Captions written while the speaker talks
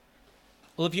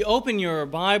Well, if you open your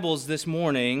Bibles this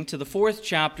morning to the 4th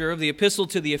chapter of the Epistle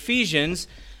to the Ephesians,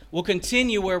 we'll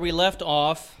continue where we left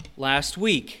off last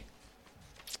week.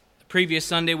 The previous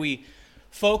Sunday, we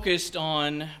focused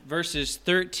on verses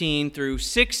 13 through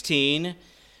 16,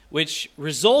 which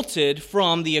resulted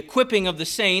from the equipping of the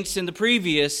saints in the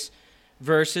previous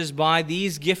verses by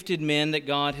these gifted men that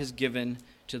God has given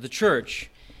to the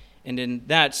church. And in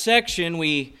that section,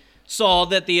 we saw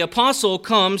that the apostle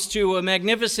comes to a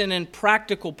magnificent and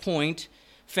practical point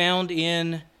found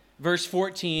in verse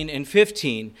 14 and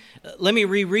 15. Let me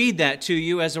reread that to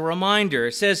you as a reminder.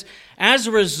 It says, "As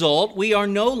a result, we are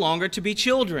no longer to be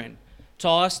children,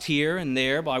 tossed here and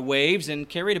there by waves and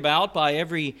carried about by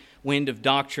every wind of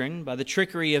doctrine, by the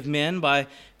trickery of men, by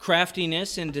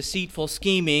craftiness and deceitful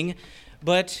scheming.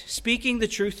 But speaking the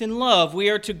truth in love, we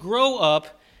are to grow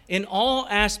up in all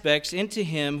aspects into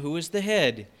Him who is the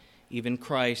head, even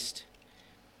Christ."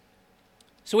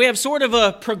 So we have sort of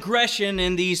a progression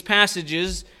in these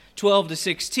passages, 12 to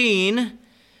 16.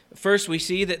 First, we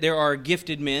see that there are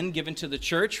gifted men given to the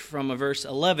church from verse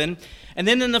 11. And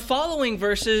then in the following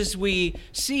verses, we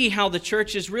see how the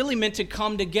church is really meant to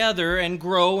come together and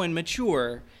grow and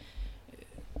mature.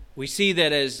 We see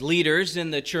that as leaders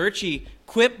in the church,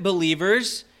 equip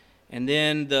believers, and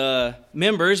then the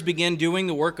members begin doing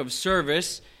the work of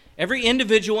service. Every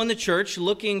individual in the church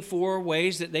looking for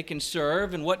ways that they can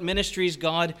serve and what ministries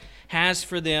God has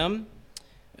for them.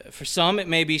 For some, it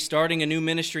may be starting a new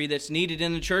ministry that's needed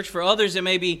in the church. For others, it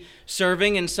may be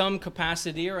serving in some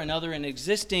capacity or another in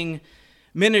existing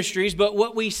ministries. But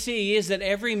what we see is that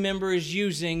every member is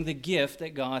using the gift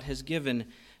that God has given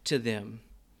to them.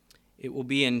 It will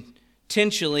be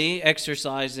intentionally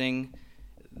exercising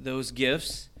those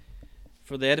gifts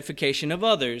for the edification of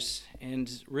others.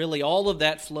 And really all of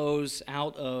that flows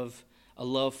out of a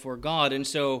love for God. And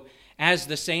so as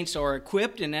the saints are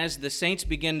equipped and as the saints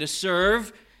begin to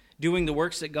serve, doing the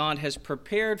works that God has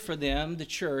prepared for them, the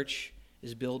church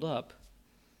is built up.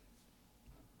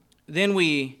 Then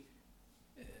we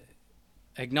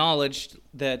acknowledged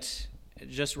that,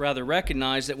 just rather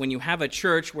recognize that when you have a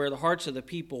church where the hearts of the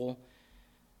people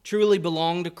truly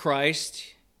belong to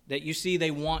Christ, that you see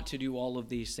they want to do all of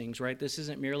these things, right? This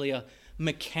isn't merely a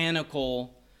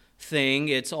mechanical thing.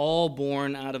 It's all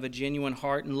born out of a genuine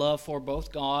heart and love for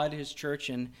both God, His church,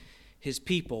 and His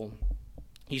people.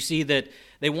 You see that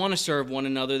they want to serve one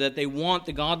another, that they want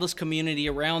the godless community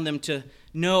around them to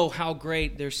know how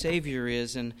great their Savior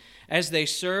is. And as they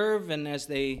serve and as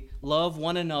they love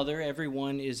one another,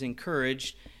 everyone is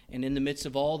encouraged. And in the midst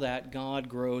of all that, God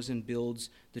grows and builds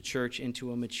the church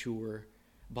into a mature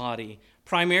body,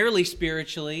 primarily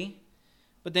spiritually,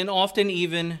 but then often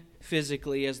even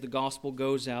physically as the gospel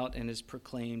goes out and is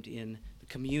proclaimed in the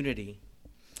community.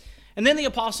 And then the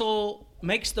apostle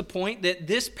makes the point that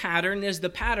this pattern is the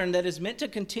pattern that is meant to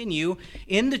continue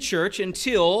in the church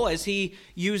until, as he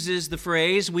uses the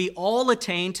phrase, we all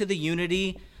attain to the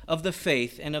unity of the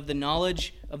faith and of the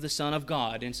knowledge of the Son of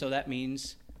God. And so that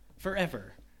means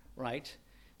forever, right?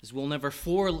 Because we'll never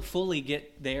fully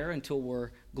get there until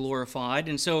we're glorified.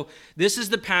 And so this is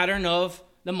the pattern of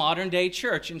the modern day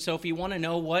church. And so if you want to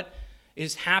know what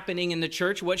is happening in the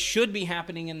church, what should be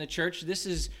happening in the church, this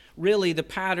is really the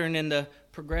pattern and the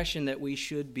progression that we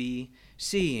should be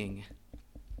seeing.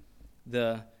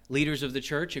 The leaders of the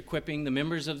church equipping the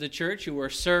members of the church who are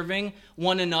serving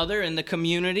one another in the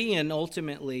community, and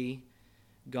ultimately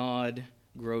God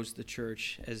grows the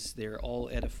church as they're all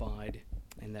edified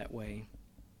in that way.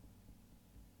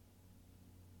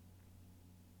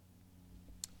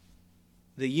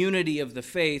 The unity of the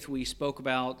faith we spoke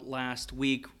about last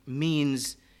week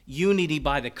means unity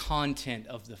by the content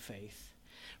of the faith,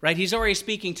 right? He's already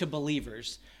speaking to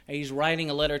believers. He's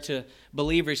writing a letter to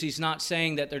believers. He's not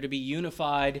saying that they're to be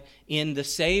unified in the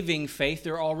saving faith.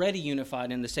 They're already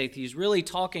unified in the faith. He's really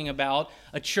talking about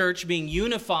a church being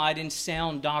unified in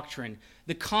sound doctrine.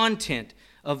 The content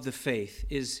of the faith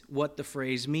is what the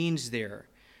phrase means there.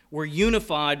 We're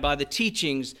unified by the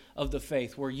teachings of the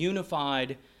faith. We're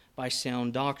unified by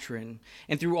sound doctrine.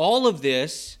 And through all of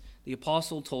this, the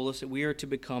apostle told us that we are to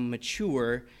become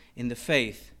mature in the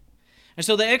faith. And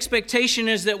so the expectation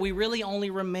is that we really only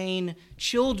remain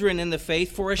children in the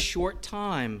faith for a short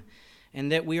time,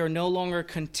 and that we are no longer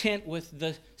content with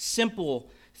the simple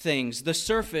things, the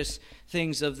surface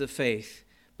things of the faith,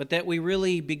 but that we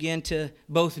really begin to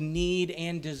both need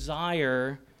and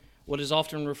desire what is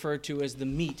often referred to as the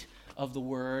meat of the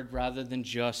word rather than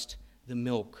just the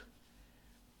milk.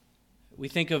 We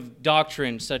think of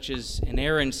doctrines such as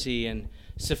inerrancy and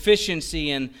sufficiency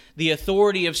and the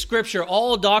authority of Scripture,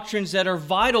 all doctrines that are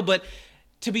vital, but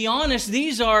to be honest,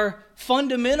 these are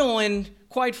fundamental and,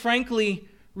 quite frankly,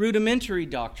 rudimentary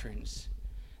doctrines.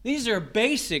 These are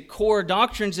basic core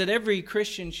doctrines that every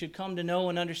Christian should come to know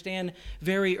and understand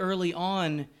very early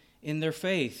on in their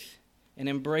faith and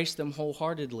embrace them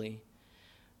wholeheartedly.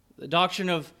 The doctrine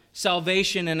of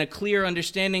salvation and a clear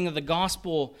understanding of the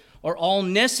gospel are all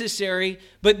necessary,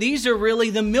 but these are really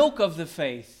the milk of the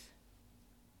faith.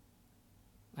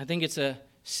 I think it's a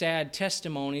sad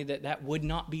testimony that that would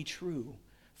not be true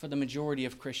for the majority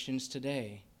of Christians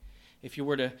today. If you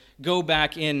were to go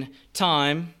back in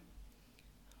time,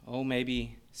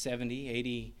 maybe 70,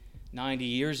 80, 90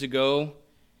 years ago,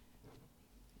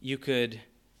 you could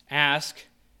ask,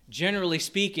 generally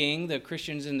speaking, the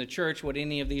Christians in the church what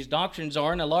any of these doctrines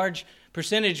are, and a large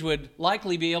percentage would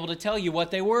likely be able to tell you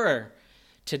what they were.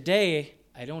 Today,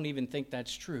 I don't even think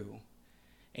that's true.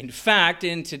 In fact,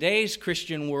 in today's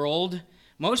Christian world,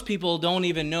 most people don't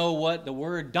even know what the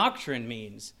word doctrine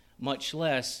means, much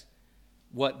less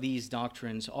what these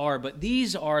doctrines are. But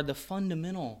these are the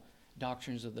fundamental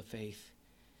doctrines of the faith.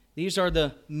 These are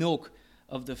the milk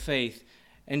of the faith.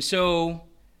 And so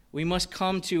we must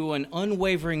come to an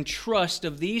unwavering trust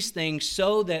of these things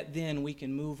so that then we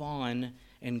can move on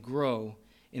and grow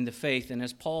in the faith. And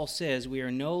as Paul says, we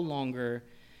are no longer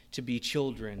to be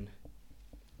children.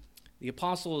 The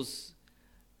apostles'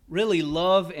 really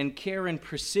love and care and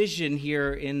precision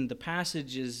here in the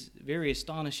passage is very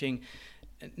astonishing.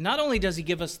 Not only does he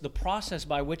give us the process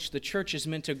by which the church is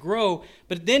meant to grow,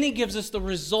 but then he gives us the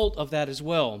result of that as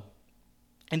well.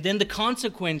 And then the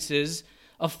consequences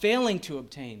of failing to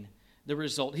obtain the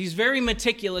result. He's very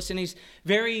meticulous and he's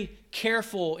very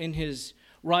careful in his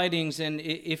writings. And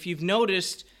if you've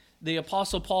noticed the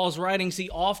Apostle Paul's writings, he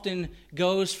often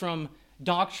goes from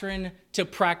doctrine to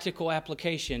practical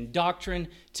application. Doctrine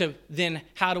to then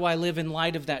how do I live in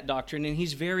light of that doctrine? And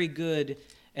he's very good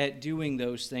at doing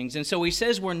those things. And so he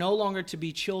says we're no longer to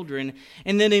be children.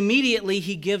 And then immediately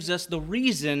he gives us the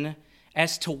reason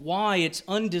as to why it's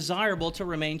undesirable to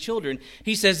remain children.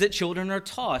 He says that children are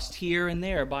tossed here and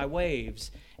there by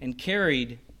waves and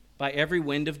carried by every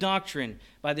wind of doctrine,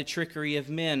 by the trickery of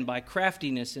men, by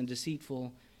craftiness and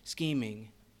deceitful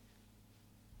scheming.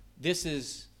 This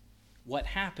is what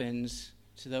happens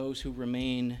to those who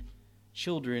remain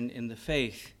children in the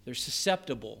faith. They're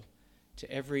susceptible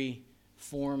to every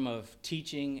form of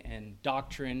teaching and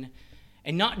doctrine,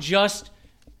 and not just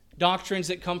doctrines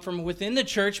that come from within the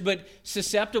church, but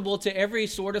susceptible to every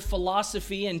sort of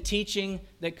philosophy and teaching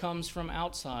that comes from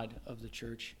outside of the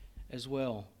church as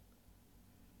well.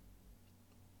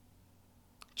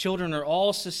 Children are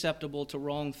all susceptible to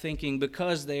wrong thinking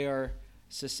because they are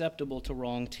susceptible to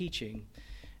wrong teaching.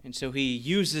 And so he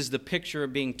uses the picture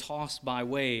of being tossed by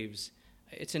waves.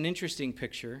 It's an interesting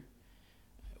picture.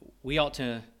 We ought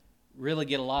to really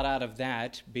get a lot out of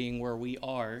that, being where we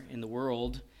are in the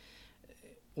world.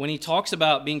 When he talks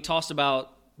about being tossed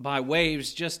about by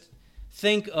waves, just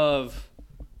think of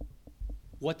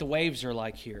what the waves are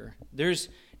like here. There's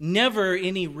never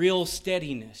any real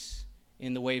steadiness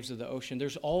in the waves of the ocean.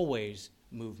 There's always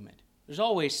movement. There's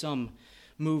always some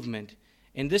movement.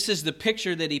 And this is the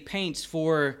picture that he paints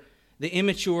for the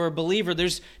immature believer.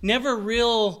 There's never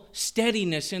real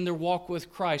steadiness in their walk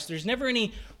with Christ. There's never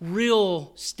any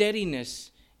real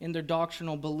steadiness in their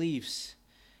doctrinal beliefs.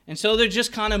 And so they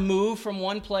just kind of move from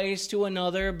one place to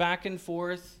another, back and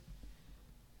forth,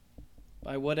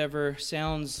 by whatever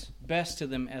sounds best to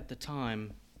them at the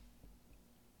time.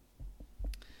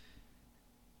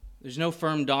 There's no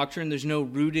firm doctrine, there's no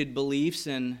rooted beliefs,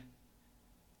 and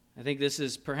I think this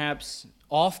is perhaps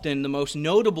often the most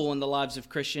notable in the lives of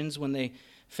Christians when they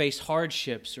face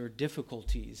hardships or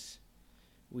difficulties.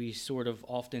 We sort of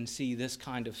often see this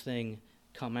kind of thing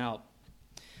come out.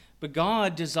 But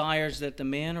God desires that the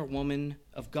man or woman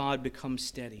of God become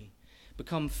steady,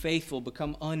 become faithful,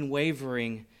 become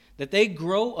unwavering, that they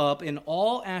grow up in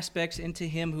all aspects into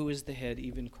Him who is the head,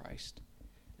 even Christ,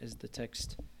 as the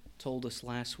text told us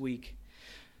last week.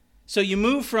 So you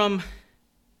move from,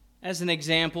 as an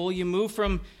example, you move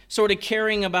from sort of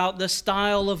caring about the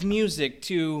style of music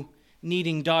to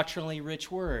needing doctrinally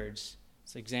rich words.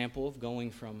 It's an example of going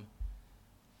from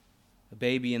a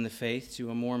baby in the faith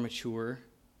to a more mature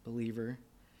believer.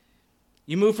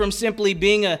 You move from simply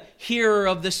being a hearer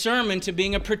of the sermon to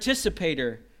being a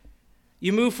participator.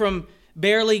 You move from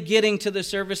barely getting to the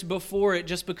service before it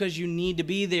just because you need to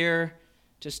be there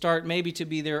to start, maybe to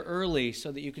be there early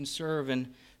so that you can serve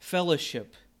in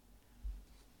fellowship.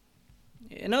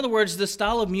 In other words, the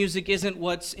style of music isn't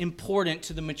what's important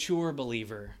to the mature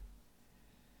believer.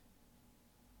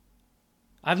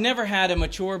 I've never had a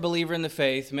mature believer in the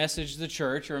faith message the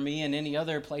church or me in any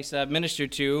other place that I've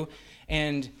ministered to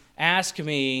and ask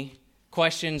me,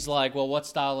 questions like, well, what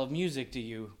style of music do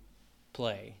you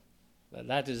play?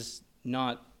 That is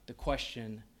not the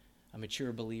question a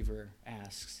mature believer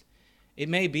asks. It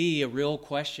may be a real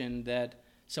question that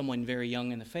someone very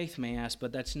young in the faith may ask,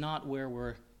 but that's not where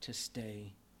we're to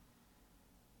stay.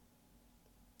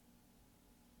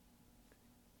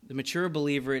 The mature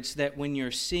believer, it's that when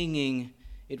you're singing,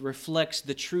 it reflects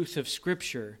the truth of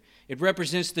Scripture. It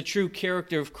represents the true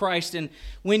character of Christ. And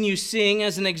when you sing,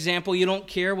 as an example, you don't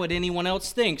care what anyone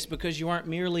else thinks because you aren't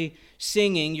merely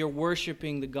singing, you're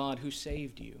worshiping the God who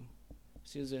saved you.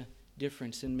 So there's a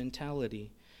difference in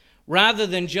mentality. Rather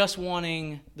than just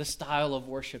wanting the style of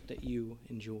worship that you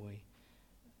enjoy.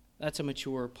 That's a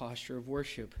mature posture of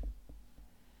worship.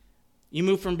 You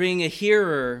move from being a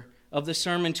hearer of the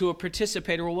sermon to a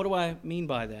participator. Well, what do I mean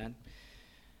by that?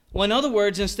 Well, in other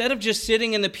words, instead of just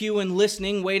sitting in the pew and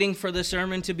listening, waiting for the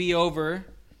sermon to be over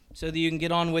so that you can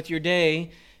get on with your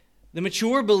day, the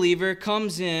mature believer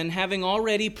comes in having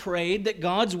already prayed that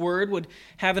God's word would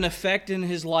have an effect in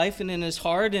his life and in his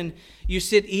heart, and you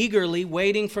sit eagerly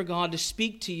waiting for God to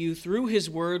speak to you through his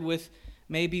word with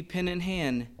maybe pen in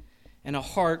hand and a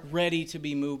heart ready to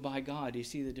be moved by God. Do you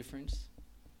see the difference?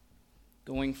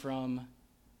 Going from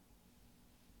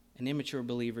an immature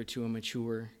believer to a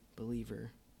mature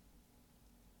believer.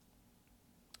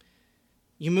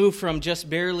 You move from just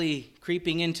barely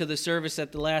creeping into the service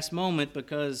at the last moment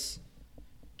because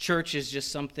church is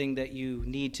just something that you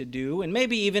need to do, and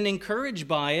maybe even encouraged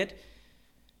by it,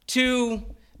 to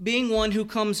being one who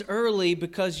comes early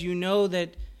because you know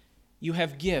that you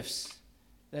have gifts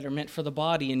that are meant for the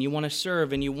body, and you want to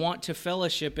serve, and you want to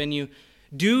fellowship, and you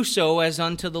do so as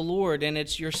unto the Lord, and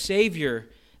it's your Savior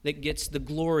that gets the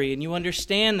glory. And you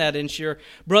understand that, and it's your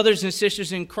brothers and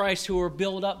sisters in Christ who are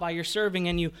built up by your serving,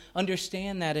 and you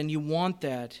understand that, and you want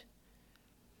that.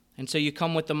 And so you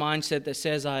come with the mindset that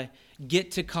says, I get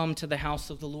to come to the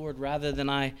house of the Lord rather than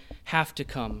I have to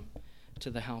come to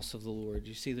the house of the Lord.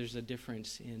 You see, there's a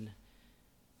difference in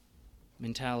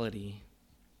mentality.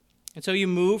 And so you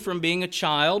move from being a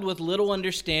child with little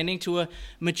understanding to a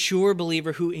mature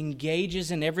believer who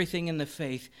engages in everything in the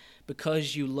faith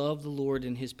because you love the Lord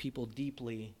and his people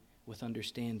deeply with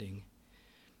understanding.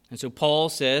 And so Paul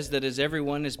says that as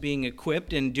everyone is being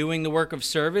equipped and doing the work of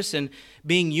service and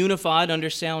being unified under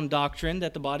sound doctrine,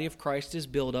 that the body of Christ is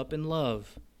built up in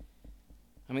love.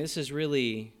 I mean, this is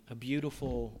really a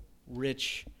beautiful,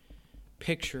 rich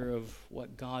picture of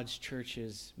what God's church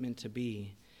is meant to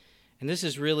be. And this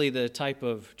is really the type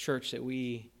of church that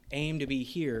we aim to be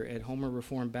here at Homer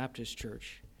Reformed Baptist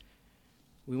Church.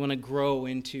 We want to grow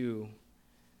into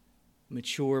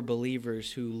mature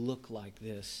believers who look like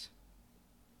this.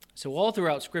 So all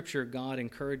throughout Scripture, God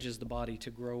encourages the body to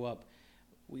grow up.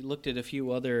 We looked at a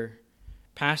few other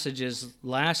passages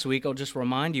last week. I'll just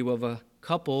remind you of a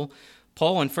couple.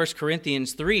 Paul in 1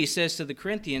 Corinthians 3 says to the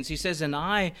Corinthians, he says, "And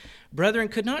I, brethren,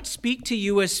 could not speak to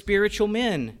you as spiritual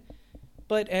men,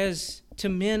 but as to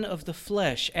men of the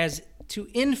flesh, as to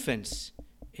infants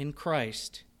in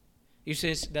Christ." You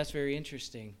say that's very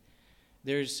interesting.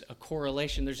 There's a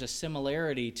correlation, there's a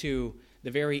similarity to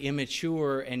the very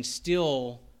immature and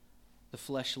still the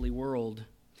fleshly world.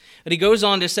 But he goes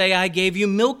on to say, "I gave you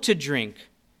milk to drink,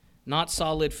 not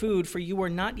solid food, for you are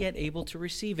not yet able to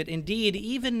receive it. Indeed,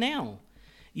 even now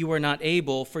you are not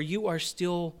able, for you are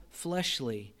still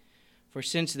fleshly. For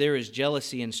since there is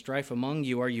jealousy and strife among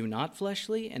you, are you not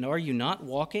fleshly? And are you not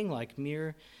walking like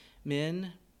mere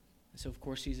men?" So, of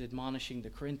course, he's admonishing the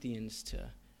Corinthians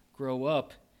to grow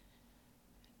up.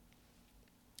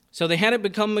 So they hadn't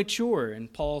become mature,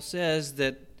 and Paul says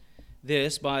that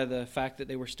this by the fact that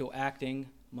they were still acting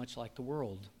much like the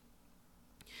world.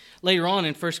 Later on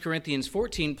in 1 Corinthians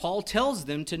 14, Paul tells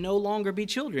them to no longer be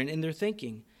children in their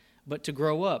thinking, but to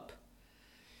grow up.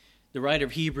 The writer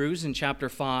of Hebrews in chapter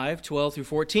 5, 12 through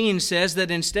 14 says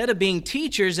that instead of being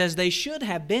teachers as they should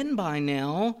have been by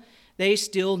now, they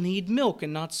still need milk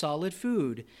and not solid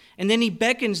food. And then he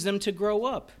beckons them to grow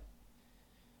up.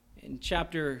 In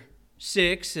chapter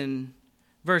 6 and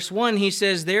verse 1, he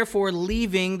says, "Therefore,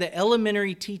 leaving the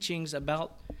elementary teachings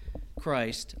about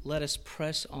Christ, let us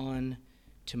press on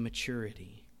to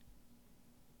maturity."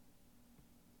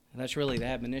 And that's really the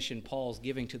admonition Paul's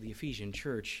giving to the Ephesian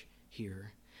church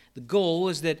here. The goal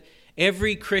is that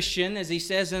every Christian, as he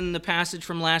says in the passage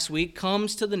from last week,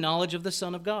 comes to the knowledge of the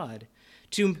Son of God,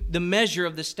 to the measure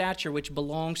of the stature which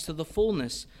belongs to the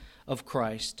fullness of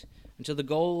Christ. And so the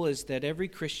goal is that every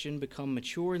Christian become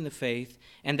mature in the faith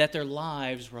and that their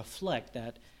lives reflect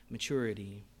that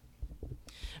maturity.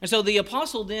 And so the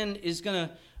apostle then is going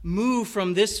to move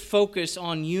from this focus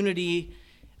on unity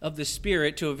of the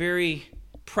Spirit to a very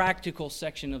practical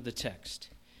section of the text.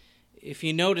 if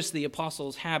you notice, the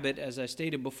apostle's habit, as I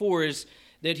stated before, is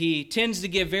that he tends to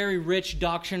give very rich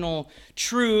doctrinal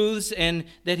truths and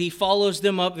that he follows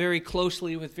them up very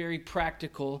closely with very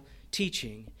practical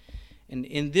teaching. And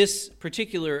in this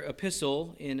particular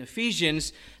epistle in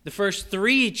Ephesians, the first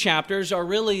 3 chapters are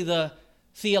really the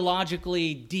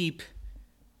theologically deep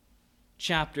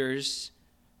chapters,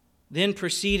 then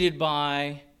preceded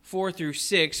by 4 through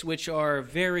 6, which are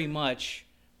very much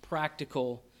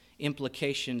practical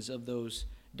implications of those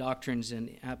doctrines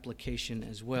and application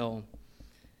as well.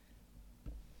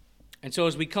 And so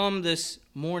as we come this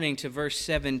morning to verse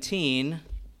 17,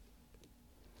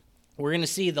 we're going to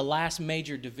see the last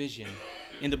major division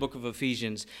in the book of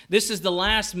Ephesians. This is the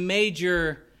last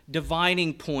major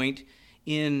dividing point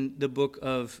in the book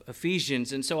of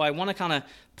Ephesians. And so I want to kind of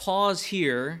pause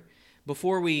here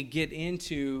before we get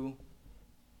into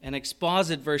and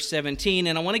exposit verse 17.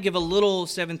 And I want to give a little,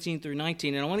 17 through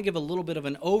 19, and I want to give a little bit of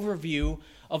an overview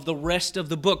of the rest of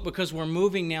the book, because we're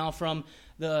moving now from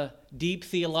the deep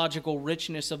theological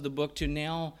richness of the book to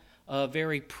now a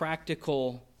very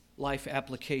practical life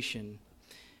application.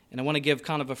 And I want to give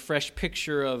kind of a fresh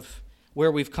picture of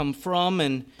where we've come from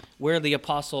and where the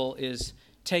apostle is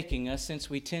taking us,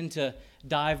 since we tend to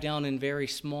dive down in very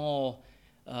small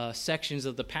sections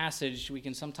of the passage. We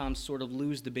can sometimes sort of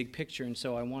lose the big picture, and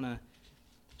so I want to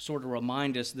sort of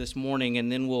remind us this morning,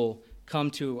 and then we'll come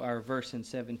to our verse in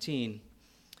 17.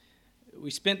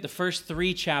 We spent the first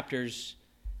 3 chapters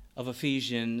of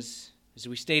Ephesians, as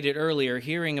we stated earlier,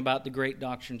 hearing about the great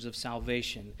doctrines of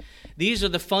salvation. These are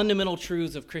the fundamental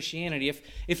truths of Christianity.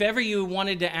 If ever you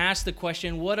wanted to ask the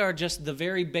question, what are just the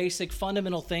very basic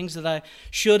fundamental things that I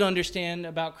should understand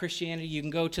about Christianity, you can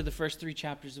go to the first 3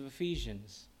 chapters of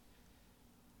Ephesians.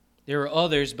 There are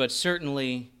others, but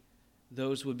certainly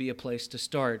those would be a place to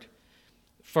start.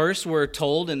 First, we're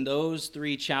told in those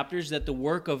 3 chapters that the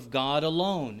work of God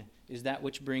alone is that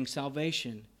which brings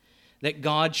salvation. That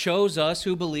God chose us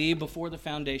who believe before the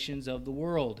foundations of the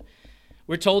world.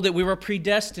 We're told that we were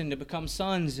predestined to become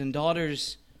sons and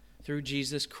daughters through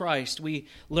Jesus Christ. We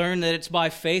learn that it's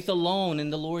by faith alone in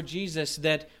the Lord Jesus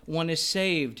that one is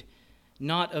saved,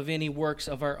 not of any works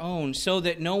of our own, so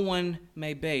that no one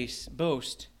may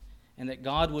boast, and that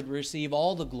God would receive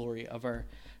all the glory of our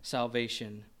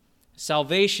salvation.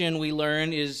 Salvation, we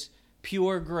learn, is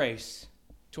pure grace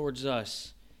towards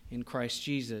us in Christ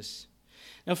Jesus.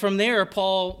 Now from there,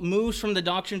 Paul moves from the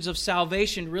doctrines of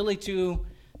salvation really to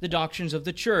the doctrines of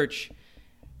the church.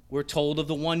 We're told of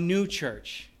the one new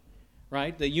church,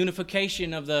 right? The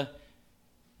unification of the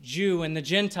Jew and the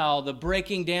Gentile, the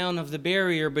breaking down of the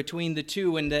barrier between the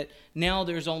two, and that now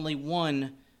there's only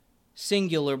one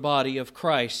singular body of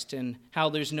Christ, and how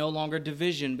there's no longer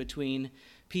division between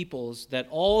peoples, that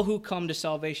all who come to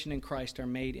salvation in Christ are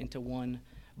made into one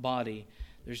body.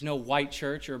 There's no white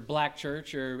church or black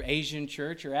church or Asian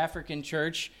church or African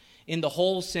church in the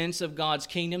whole sense of God's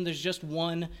kingdom. There's just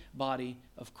one body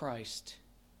of Christ.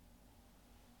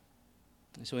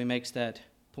 And so he makes that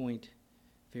point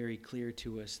very clear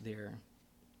to us there.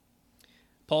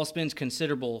 Paul spends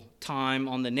considerable time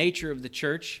on the nature of the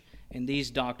church and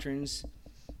these doctrines,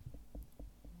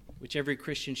 which every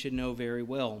Christian should know very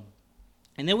well.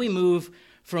 And then we move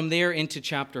from there into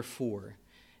chapter 4.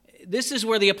 This is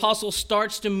where the apostle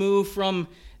starts to move from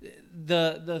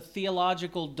the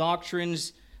theological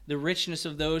doctrines, the richness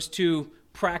of those, to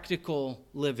practical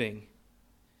living.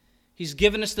 He's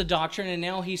given us the doctrine, and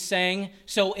now he's saying,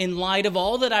 so in light of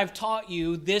all that I've taught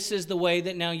you, this is the way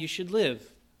that now you should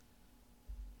live.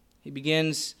 He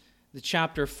begins the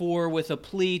chapter 4 with a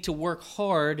plea to work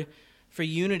hard for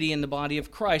unity in the body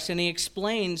of Christ, and he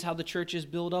explains how the church is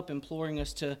built up, imploring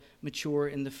us to mature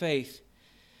in the faith.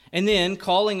 And then,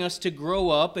 calling us to grow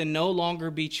up and no longer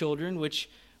be children, which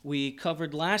we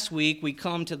covered last week, we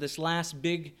come to this last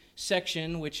big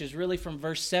section, which is really from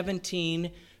verse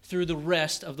 17 through the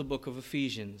rest of the book of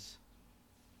Ephesians.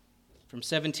 From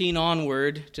 17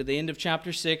 onward to the end of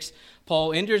chapter 6,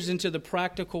 Paul enters into the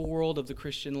practical world of the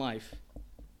Christian life.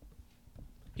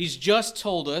 He's just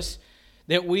told us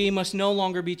that we must no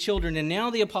longer be children, and now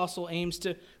the apostle aims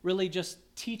to really just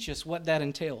teach us what that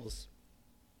entails.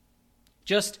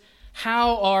 Just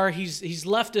he's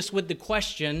left us with the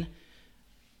question,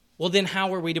 well then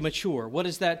how are we to mature? What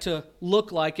is that to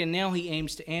look like? And now he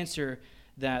aims to answer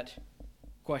that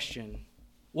question.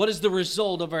 What is the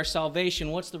result of our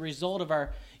salvation? What's the result of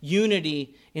our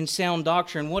unity in sound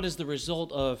doctrine? What is the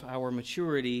result of our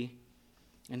maturity?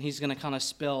 And he's going to kind of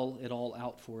spell it all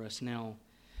out for us now.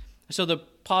 So the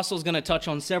apostle is going to touch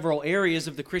on several areas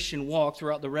of the Christian walk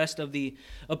throughout the rest of the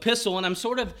epistle, and I'm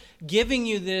sort of giving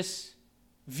you this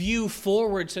view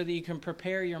forward so that you can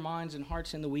prepare your minds and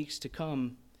hearts in the weeks to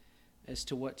come as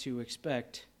to what to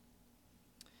expect.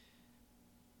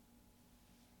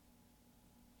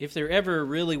 If there ever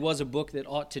really was a book that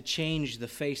ought to change the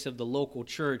face of the local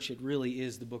church, it really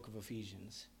is the book of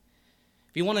Ephesians.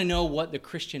 If you want to know what the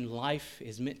Christian life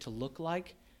is meant to look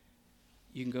like,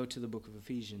 you can go to the book of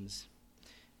Ephesians.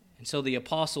 And so the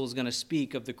apostle is going to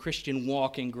speak of the Christian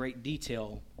walk in great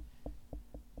detail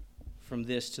from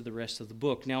this to the rest of the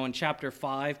book. Now in chapter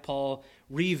 5, Paul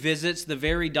revisits the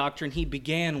very doctrine he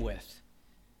began with,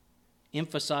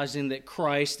 emphasizing that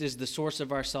Christ is the source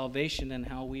of our salvation and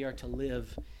how we are to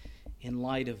live in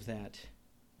light of that.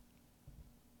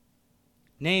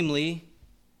 Namely,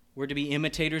 we're to be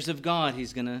imitators of God,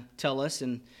 he's going to tell us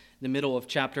in the middle of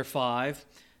chapter 5.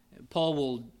 Paul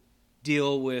will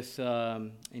deal with,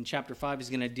 in chapter 5, he's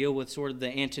going to deal with sort of the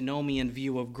antinomian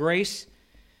view of grace.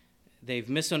 They've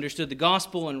misunderstood the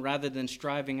gospel, and rather than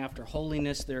striving after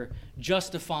holiness, they're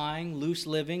justifying loose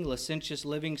living, licentious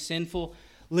living, sinful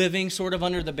living, sort of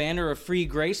under the banner of free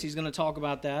grace. He's going to talk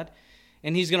about that.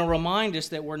 And he's going to remind us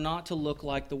that we're not to look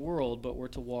like the world, but we're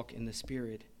to walk in the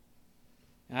Spirit.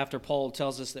 After Paul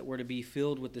tells us that we're to be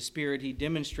filled with the Spirit, he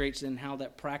demonstrates then how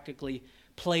that practically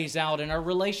plays out in our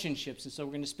relationships. And so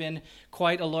we're going to spend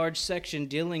quite a large section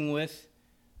dealing with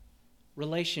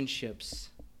relationships.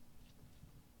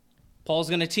 Paul's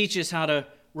going to teach us how to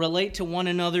relate to one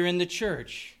another in the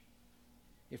church.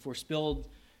 If we're filled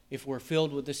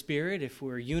with the Spirit, if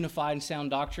we're unified in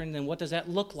sound doctrine, then what does that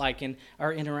look like in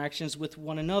our interactions with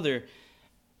one another?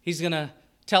 He's going to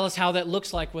tell us how that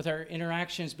looks like with our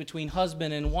interactions between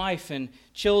husband and wife and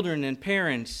children and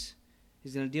parents.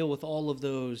 He's going to deal with all of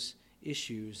those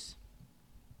issues.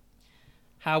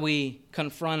 How we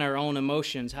confront our own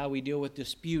emotions, how we deal with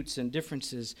disputes and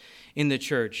differences in the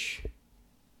church.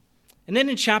 And then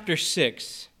in chapter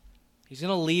 6, he's going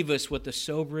to leave us with the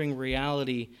sobering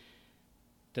reality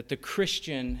that the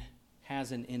Christian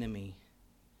has an enemy,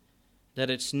 that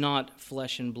it's not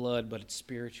flesh and blood, but it's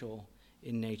spiritual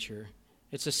in nature.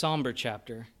 It's a somber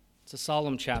chapter. It's a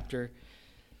solemn chapter.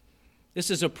 This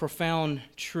is a profound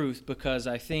truth because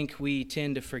I think we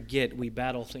tend to forget we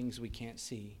battle things we can't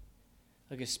see,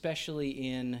 like especially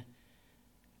in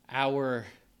our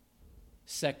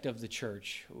sect of the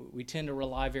church. We tend to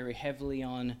rely very heavily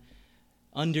on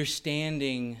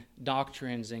understanding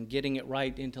doctrines and getting it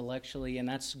right intellectually, and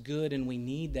that's good and we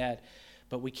need that,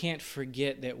 but we can't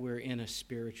forget that we're in a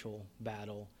spiritual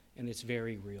battle and it's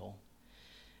very real.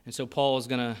 And so Paul is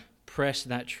going to press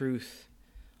that truth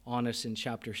on us in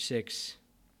chapter 6.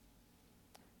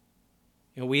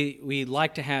 You know, we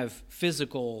like to have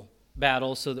physical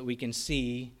battles so that we can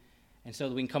see and so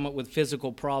that we can come up with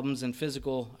physical problems and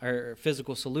physical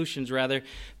solutions, rather.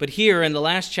 But here in the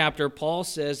last chapter, Paul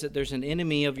says that there's an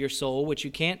enemy of your soul which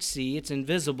you can't see. It's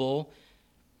invisible.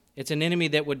 It's an enemy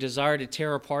that would desire to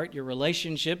tear apart your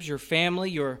relationships, your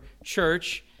family, your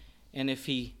church, and if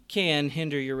he can,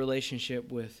 hinder your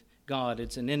relationship with God.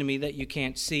 It's an enemy that you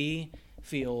can't see,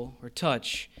 feel, or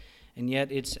touch. And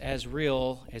yet it's as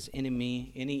real as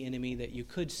any enemy that you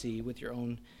could see with your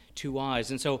own two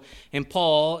eyes. And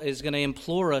Paul is going to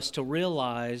implore us to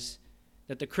realize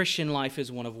that the Christian life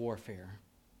is one of warfare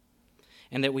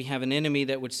and that we have an enemy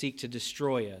that would seek to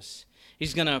destroy us.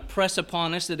 He's going to press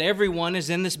upon us that everyone is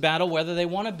in this battle whether they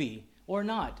want to be or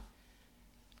not.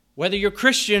 Whether you're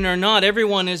Christian or not,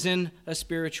 everyone is in a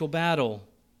spiritual battle.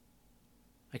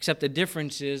 Except the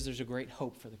difference is there's a great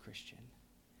hope for the Christian.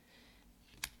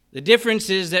 The difference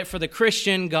is that for the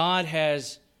Christian, God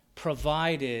has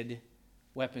provided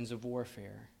weapons of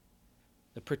warfare,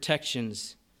 the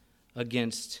protections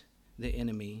against the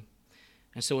enemy.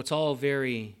 And so it's all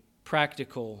very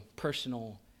practical,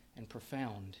 personal, and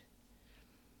profound.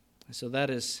 And so that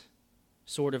is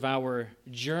sort of our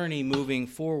journey moving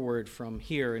forward from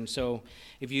here. And so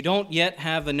if you don't yet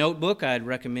have a notebook, I'd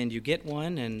recommend you get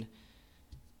one. And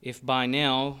if by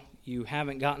now you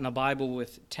haven't gotten a Bible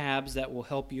with tabs, that will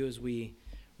help you as we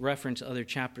reference other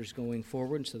chapters going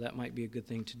forward. So that might be a good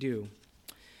thing to do.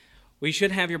 We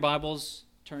should have your Bibles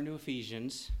turned to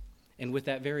Ephesians. And with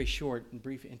that very short and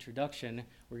brief introduction,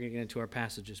 we're going to get into our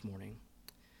passage this morning.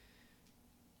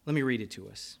 Let me read it to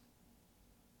us.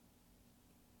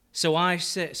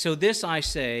 So this I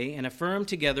say and affirm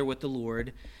together with the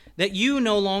Lord, that you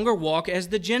no longer walk as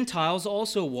the Gentiles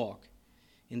also walk,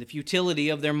 in the futility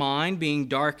of their mind, being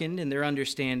darkened in their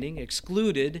understanding,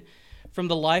 excluded from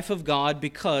the life of God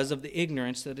because of the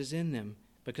ignorance that is in them,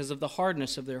 because of the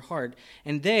hardness of their heart.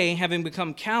 And they, having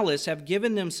become callous, have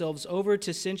given themselves over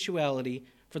to sensuality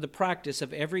for the practice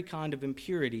of every kind of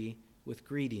impurity with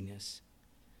greediness.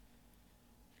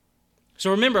 So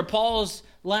remember, Paul's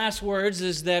last words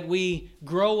is that we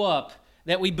grow up,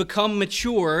 that we become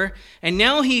mature, and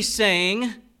now he's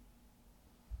saying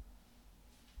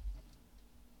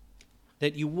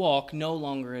that you walk no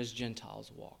longer as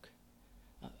Gentiles walk.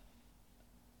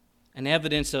 An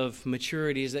evidence of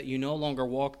maturity is that you no longer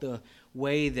walk the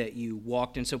way that you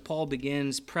walked. And so Paul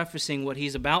begins prefacing what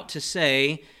he's about to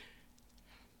say,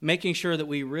 making sure that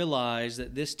we realize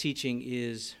that this teaching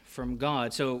is from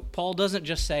God. So Paul doesn't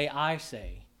just say, I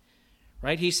say,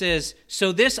 right? He says,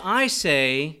 so this I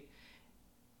say,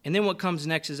 and then what comes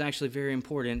next is actually very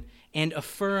important, and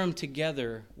affirm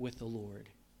together with the Lord.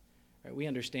 Right? We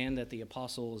understand that the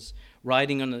apostle is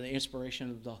writing under the inspiration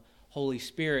of the Holy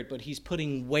Spirit, but he's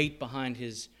putting weight behind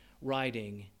his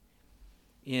writing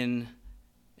in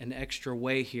an extra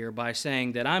way here by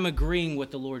saying that I'm agreeing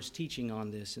with the Lord's teaching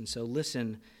on this. And so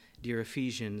listen, dear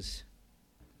Ephesians.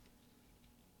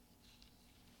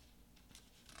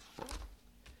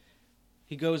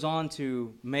 He goes on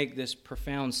to make this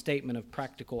profound statement of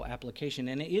practical application,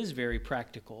 and it is very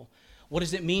practical. What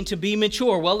does it mean to be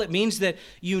mature? Well, it means that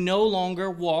you no longer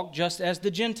walk just as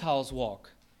the Gentiles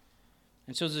walk.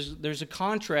 And so there's a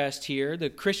contrast here. The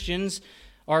Christians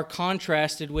are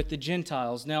contrasted with the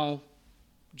Gentiles. Now,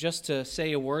 just to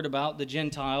say a word about the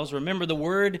Gentiles, remember the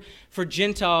word for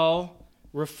Gentile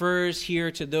refers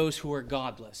here to those who are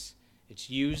godless. It's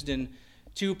used in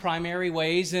two primary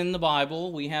ways in the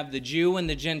Bible. We have the Jew and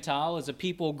the Gentile as a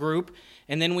people group,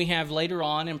 and then we have later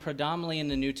on, and predominantly in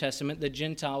the New Testament, the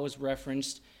Gentile is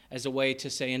referenced as a way to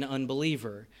say an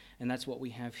unbeliever, and that's what we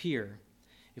have here.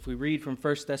 If we read from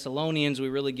 1 Thessalonians, we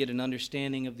really get an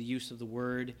understanding of the use of the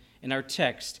word in our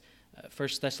text. 1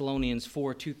 Thessalonians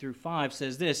 4, 2 through 5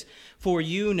 says this, for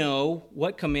you know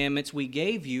what commandments we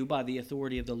gave you by the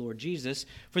authority of the Lord Jesus,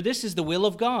 for this is the will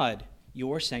of God,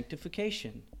 your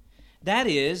sanctification. That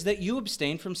is, that you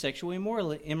abstain from sexual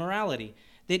immorality,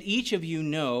 that each of you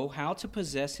know how to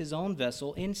possess his own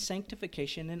vessel in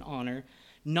sanctification and honor,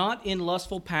 not in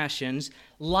lustful passions,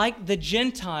 like the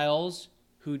Gentiles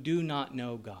who do not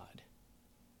know God.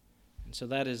 And so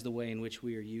that is the way in which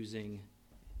we are using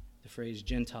the phrase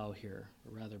Gentile here,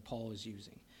 or rather Paul is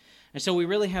using. And so we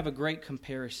really have a great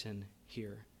comparison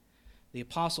here. The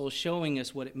apostle is showing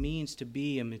us what it means to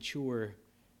be a mature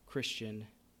Christian.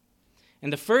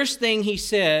 And the first thing he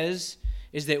says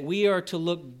is that we are to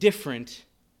look different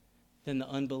than the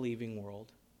unbelieving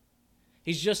world.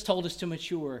 He's just told us to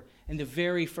mature, and the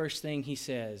very first thing he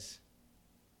says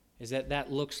is that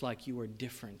that looks like you are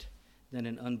different than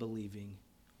an unbelieving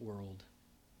world.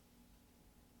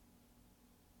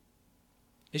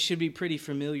 This should be pretty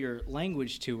familiar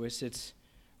language to us. It's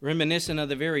reminiscent of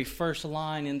the very first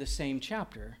line in the same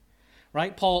chapter,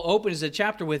 right? Paul opens the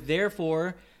chapter with,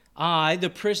 therefore, I, the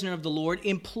prisoner of the Lord,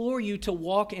 implore you to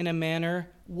walk in a manner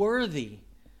worthy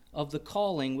of the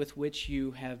calling with which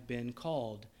you have been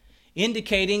called,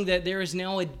 indicating that there is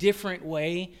now a different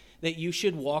way that you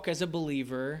should walk as a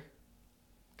believer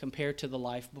compared to the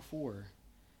life before.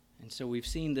 And so we've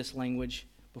seen this language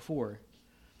before.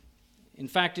 In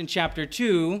fact, in chapter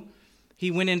 2,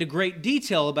 he went into great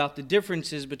detail about the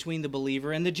differences between the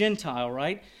believer and the Gentile,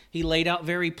 right? He laid out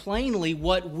very plainly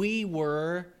what we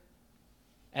were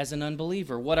as an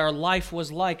unbeliever, what our life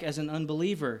was like as an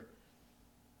unbeliever.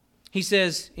 He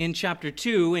says in chapter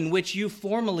 2, in which you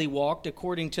formerly walked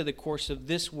according to the course of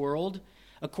this world,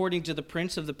 according to the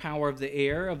prince of the power of the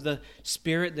air, of the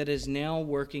spirit that is now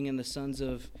working in the sons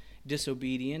of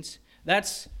disobedience.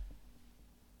 That's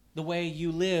the way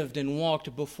you lived and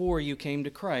walked before you came to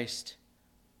Christ.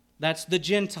 That's the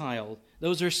Gentile.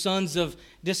 Those are sons of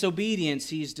disobedience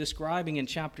he's describing in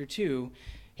chapter 2.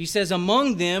 He says,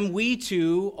 among them we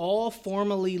too all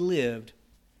formerly lived,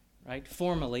 right?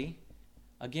 Formerly,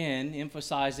 again,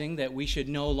 emphasizing that we should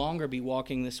no longer be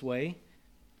walking this way.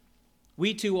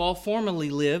 We too all formerly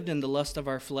lived in the lust of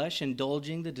our flesh,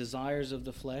 indulging the desires of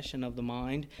the flesh and of the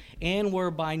mind, and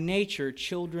were by nature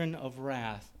children of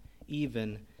wrath,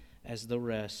 even as the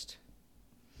rest.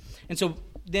 And so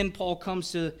then Paul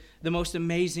comes to the most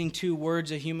amazing two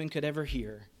words a human could ever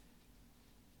hear.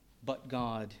 But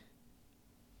God.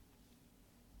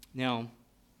 Now,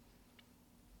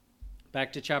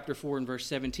 back to chapter 4 and verse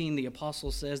 17, the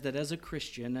apostle says that as a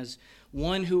Christian, as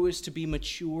one who is to be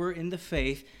mature in the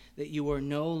faith, that you are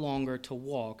no longer to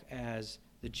walk as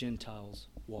the Gentiles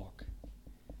walk.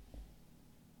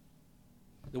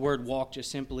 The word walk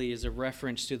just simply is a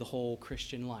reference to the whole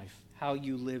Christian life. How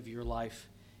you live your life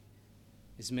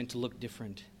is meant to look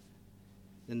different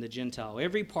than the Gentile.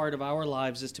 Every part of our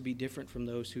lives is to be different from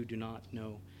those who do not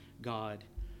know God.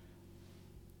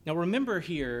 Now remember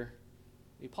here,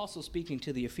 the apostle speaking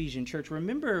to the Ephesian church,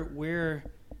 remember where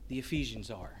the Ephesians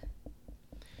are.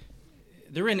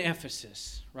 They're in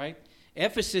Ephesus, right?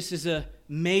 Ephesus is a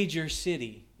major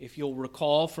city, if you'll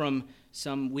recall from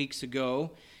some weeks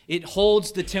ago. It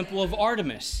holds the temple of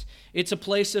Artemis. It's a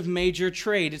place of major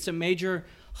trade. It's a major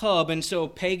hub, and so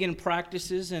pagan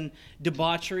practices and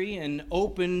debauchery and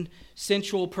open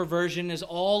sensual perversion is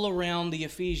all around the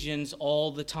Ephesians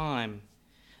all the time.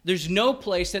 There's no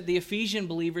place that the Ephesian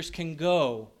believers can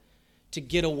go to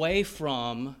get away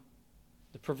from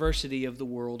the perversity of the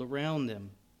world around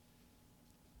them.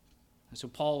 And so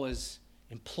Paul is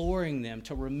imploring them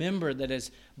to remember that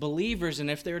as believers, and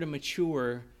if they're to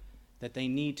mature, that they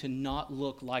need to not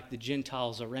look like the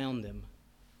Gentiles around them.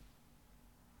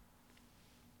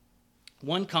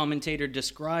 One commentator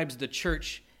describes the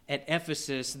church at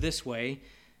Ephesus this way.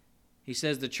 He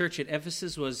says the church at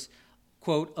Ephesus was,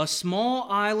 quote, a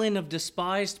small island of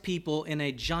despised people in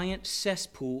a giant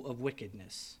cesspool of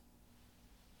wickedness.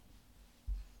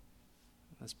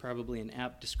 That's probably an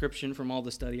apt description from all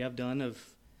the study I've done of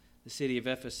the city of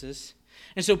Ephesus.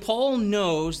 And so Paul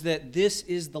knows that this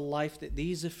is the life that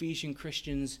these Ephesian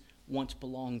Christians once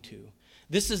belonged to.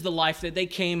 This is the life that they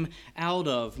came out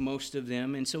of, most of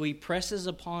them. And so he presses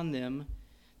upon them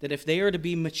that if they are to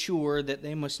be mature, that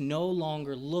they must no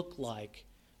longer look like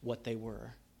what they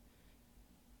were.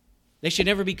 They should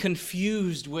never be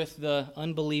confused with the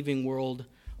unbelieving world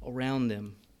around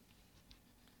them.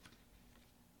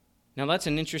 Now that's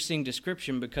an interesting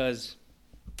description because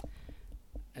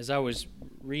as I was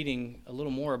reading a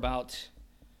little more about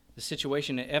the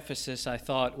situation at Ephesus, I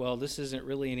thought, well, this isn't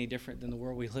really any different than the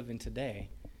world we live in today.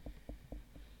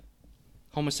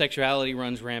 Homosexuality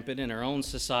runs rampant in our own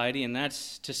society, and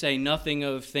that's to say nothing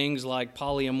of things like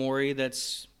polyamory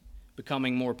that's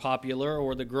becoming more popular,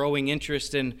 or the growing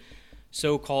interest in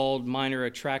so-called minor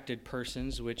attracted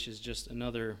persons, which is just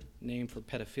another name for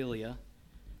pedophilia.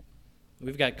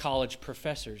 We've got college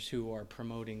professors who are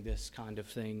promoting this kind of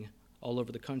thing all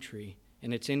over the country,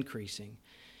 and it's increasing.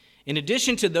 In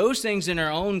addition to those things in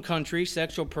our own country,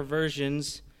 sexual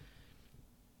perversions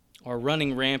are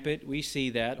running rampant. We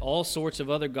see that. All sorts of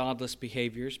other godless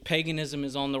behaviors. Paganism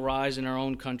is on the rise in our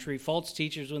own country. False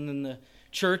teachers within the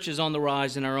church is on the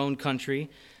rise in our own country.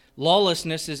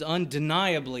 Lawlessness is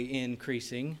undeniably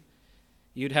increasing.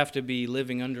 You'd have to be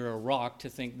living under a rock to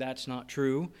think that's not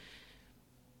true.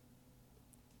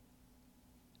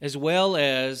 As well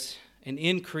as an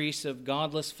increase of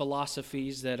godless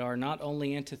philosophies that are not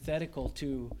only antithetical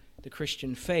to the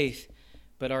Christian faith,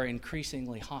 but are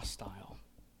increasingly hostile.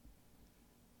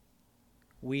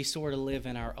 We sort of live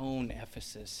in our own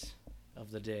Ephesus of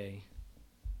the day.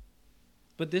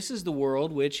 But this is the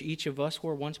world which each of us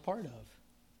were once part of.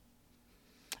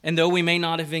 And though we may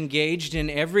not have engaged in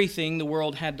everything the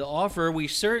world had to offer, we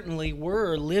certainly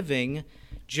were living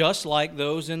just like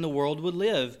those in the world would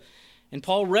live. And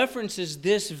Paul references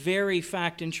this very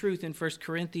fact and truth in 1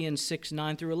 Corinthians 6,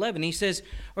 9 through 11. He says,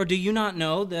 or do you not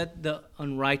know that the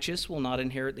unrighteous will not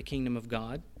inherit the kingdom of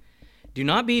God? Do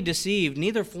not be deceived,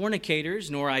 neither fornicators,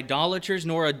 nor idolaters,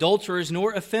 nor adulterers,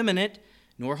 nor effeminate,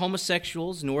 nor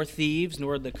homosexuals, nor thieves,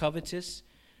 nor the covetous,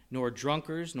 nor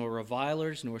drunkards, nor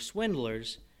revilers, nor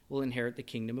swindlers will inherit the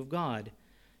kingdom of God.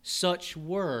 Such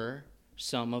were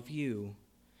some of you.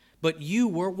 But you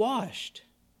were washed.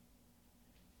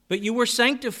 But you were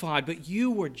sanctified, but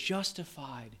you were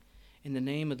justified in the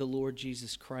name of the Lord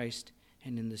Jesus Christ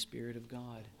and in the Spirit of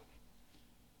God.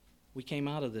 We came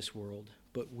out of this world,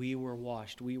 but we were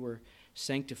washed. We were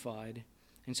sanctified.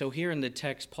 And so here in the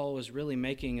text, Paul is really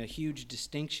making a huge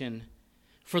distinction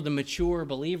for the mature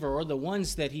believer, or the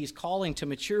ones that he's calling to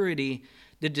maturity,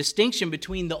 the distinction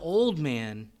between the old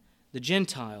man, the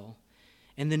Gentile,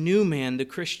 and the new man, the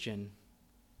Christian.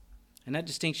 And that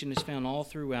distinction is found all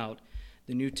throughout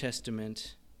the New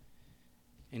Testament.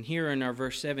 And here in our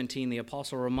verse 17, the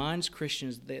apostle reminds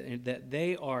Christians that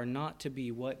they are not to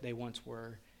be what they once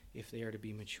were if they are to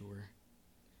be mature.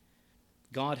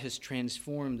 God has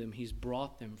transformed them. He's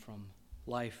brought them from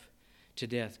life to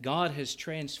death. God has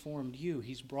transformed you.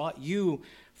 He's brought you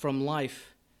from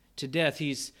life to death.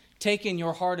 He's taken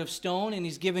your heart of stone and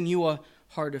He's given you a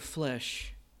heart of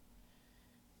flesh.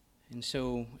 And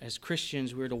so, as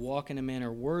Christians, we're to walk in a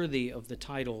manner worthy of the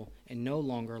title and no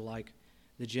longer like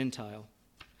the Gentile.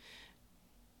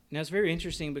 Now, it's very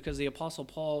interesting because the Apostle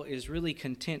Paul is really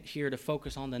content here to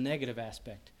focus on the negative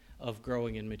aspect of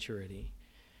growing in maturity.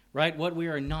 Right? What we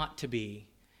are not to be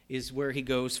is where he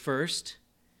goes first.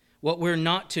 What we're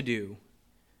not to do.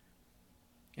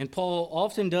 And Paul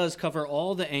often does cover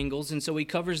all the angles, and so he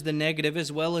covers the negative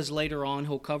as well as later on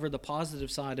he'll cover the positive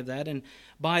side of that. And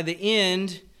by the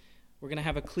end, we're going to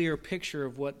have a clear picture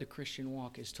of what the Christian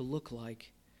walk is to look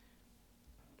like.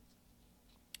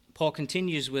 Paul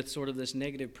continues with sort of this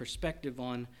negative perspective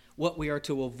on what we are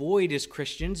to avoid as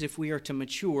Christians if we are to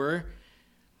mature.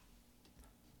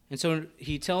 And so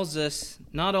he tells us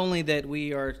not only that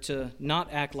we are to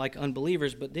not act like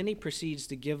unbelievers, but then he proceeds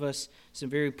to give us some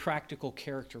very practical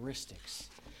characteristics.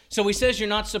 So he says you're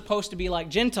not supposed to be like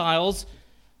Gentiles,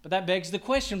 but that begs the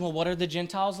question, well, what are the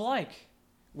Gentiles like?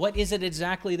 What is it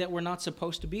exactly that we're not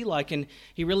supposed to be like? And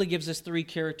he really gives us three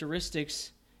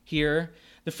characteristics here.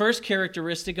 The first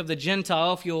characteristic of the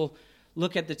Gentile, if you'll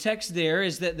look at the text there,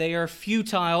 is that they are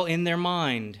futile in their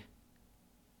mind.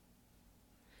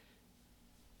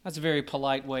 That's a very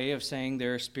polite way of saying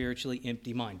they're spiritually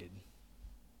empty-minded.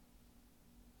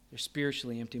 They're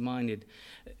spiritually empty-minded.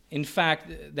 In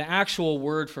fact, the actual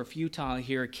word for futile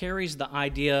here carries the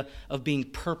idea of being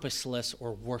purposeless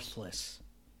or worthless.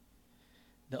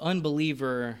 The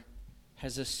unbeliever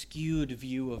has a skewed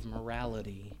view of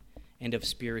morality and of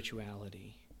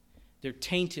spirituality. They're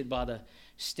tainted by the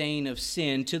stain of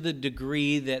sin to the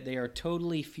degree that they are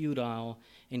totally futile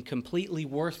and completely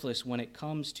worthless when it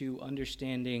comes to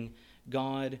understanding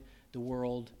God, the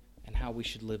world, and how we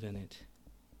should live in it.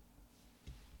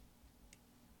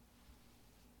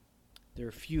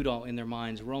 They're futile in their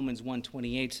minds. Romans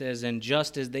 1:28 says, "And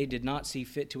just as they did not see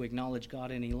fit to acknowledge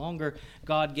God any longer,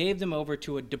 God gave them over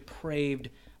to a depraved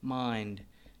mind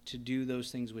to do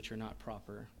those things which are not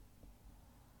proper."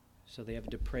 So they have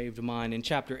a depraved mind. In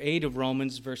chapter 8 of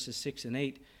Romans, verses 6 and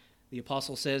 8, the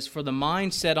apostle says, "For the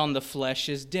mind set on the flesh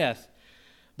is death,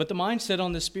 but the mind set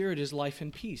on the spirit is life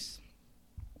and peace.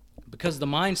 Because the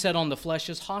mind set on the flesh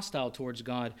is hostile towards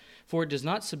God, for it does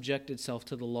not subject itself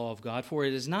to the law of God, for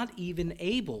it is not even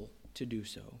able to do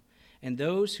so. And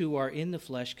those who are in the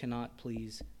flesh cannot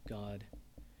please God."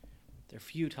 They're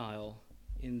futile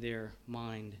in their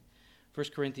mind.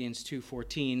 1 Corinthians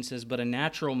 2:14 says, "But a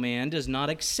natural man does not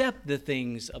accept the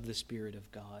things of the Spirit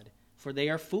of God, for they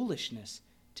are foolishness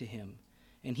to him,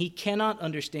 and he cannot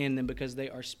understand them because they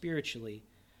are spiritually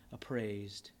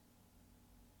appraised."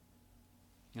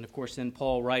 And of course, then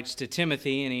Paul writes to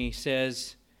Timothy, and he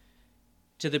says,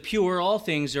 "To the pure all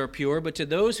things are pure, but to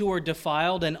those who are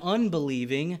defiled and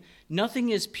unbelieving, nothing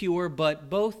is pure, but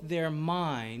both their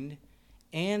mind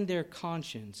and their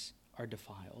conscience are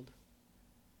defiled."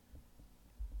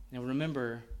 Now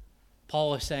remember,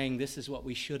 Paul is saying this is what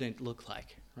we shouldn't look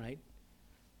like, right?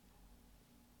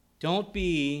 Don't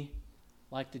be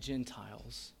like the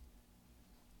Gentiles.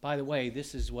 By the way,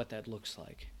 this is what that looks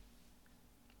like.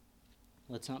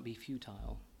 Let's not be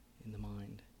futile in the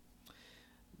mind.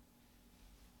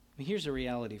 Here's the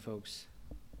reality, folks.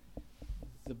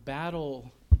 The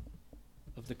battle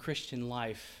of the Christian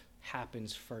life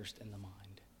happens first in the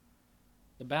mind.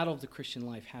 The battle of the Christian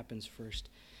life happens first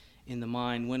in the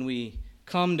mind. When we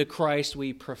come to Christ,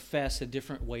 we profess a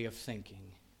different way of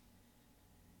thinking.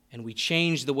 And we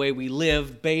change the way we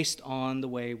live based on the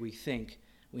way we think.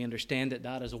 We understand that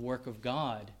that is a work of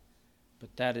God,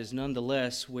 but that is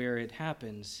nonetheless where it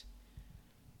happens.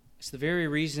 It's the very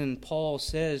reason Paul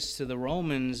says to the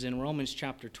Romans in Romans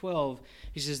chapter 12,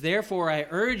 he says, "Therefore I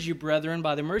urge you, brethren,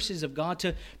 by the mercies of God,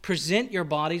 to present your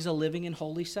bodies a living and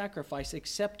holy sacrifice,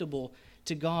 acceptable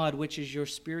to God, which is your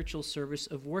spiritual service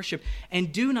of worship.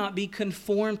 And do not be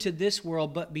conformed to this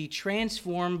world, but be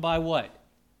transformed by" what?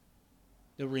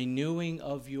 "The renewing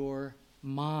of your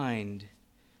mind,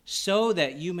 so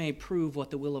that you may prove what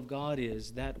the will of God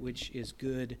is, that which is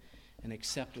good and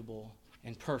acceptable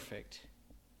and perfect."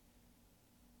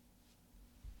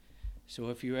 So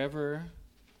if you ever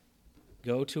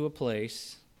go to a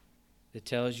place that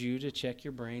tells you to check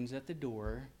your brains at the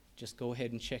door, just go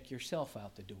ahead and check yourself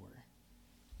out the door.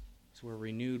 So we're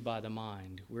renewed by the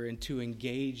mind. We're to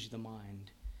engage the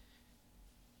mind.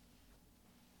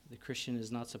 The Christian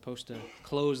is not supposed to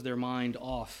close their mind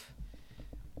off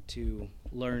to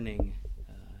learning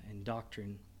and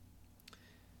doctrine.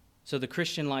 So the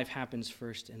Christian life happens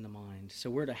first in the mind. So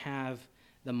we're to have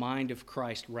the mind of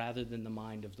Christ rather than the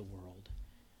mind of the world.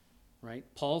 Right?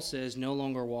 Paul says, "No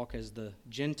longer walk as the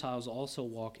Gentiles also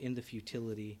walk in the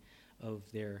futility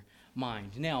of their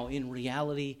mind." Now, in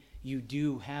reality, you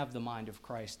do have the mind of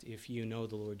Christ if you know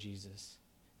the Lord Jesus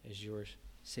as your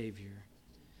Savior.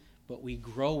 But we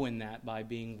grow in that by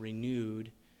being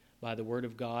renewed by the Word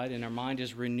of God, and our mind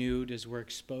is renewed as we're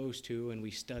exposed to and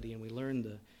we study and we learn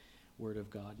the Word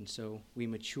of God. And so we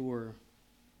mature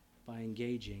by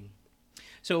engaging.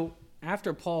 So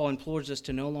after Paul implores us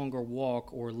to no longer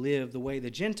walk or live the way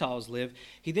the Gentiles live,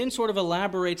 he then sort of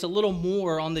elaborates a little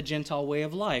more on the Gentile way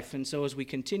of life. And so as we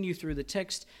continue through the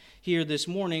text here this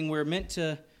morning, we're meant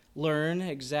to learn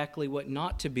exactly what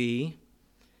not to be.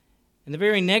 And the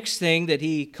very next thing that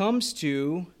he comes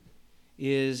to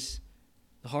is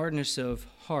the hardness of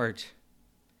heart.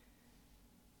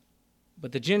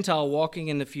 But the Gentile walking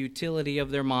in the futility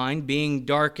of their mind, being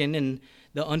darkened and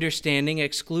the understanding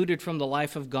excluded from the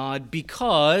life of God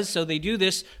because, so they do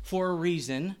this for a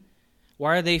reason.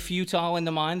 Why are they futile in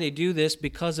the mind? They do this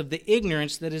because of the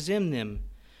ignorance that is in them.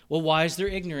 Well, why is there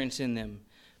ignorance in them?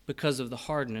 Because of the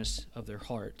hardness of their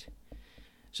heart.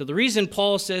 So the reason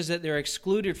Paul says that they're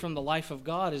excluded from the life of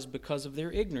God is because of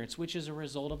their ignorance, which is a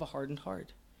result of a hardened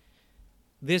heart.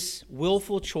 This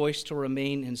willful choice to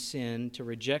remain in sin, to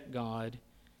reject God,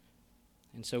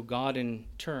 and so God in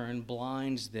turn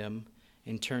blinds them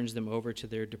and turns them over to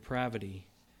their depravity.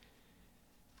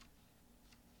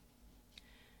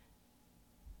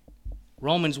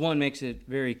 Romans 1 makes it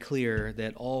very clear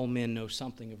that all men know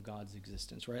something of God's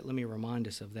existence, right? Let me remind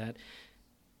us of that.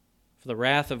 For the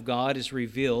wrath of God is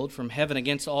revealed from heaven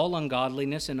against all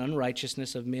ungodliness and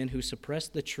unrighteousness of men who suppress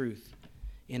the truth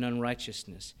in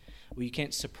unrighteousness. Well, you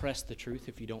can't suppress the truth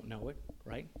if you don't know it,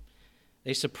 right?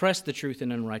 They suppress the truth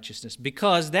in unrighteousness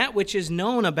because that which is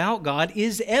known about God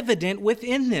is evident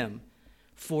within them,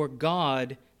 for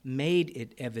God made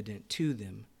it evident to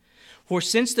them. For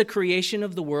since the creation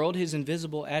of the world, his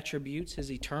invisible attributes,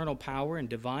 his eternal power and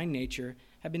divine nature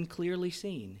have been clearly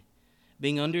seen,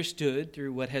 being understood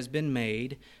through what has been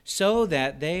made, so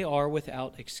that they are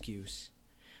without excuse.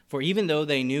 For even though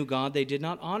they knew God, they did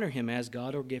not honor him as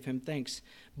God or give him thanks,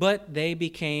 but they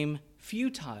became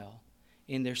futile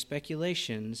in their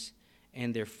speculations,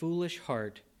 and their foolish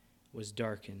heart was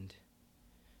darkened.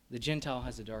 The Gentile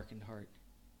has a darkened heart.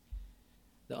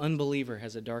 The unbeliever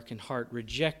has a darkened heart,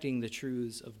 rejecting the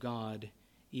truths of God,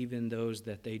 even those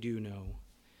that they do know.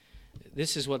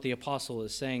 This is what the apostle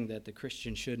is saying that the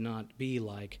Christian should not be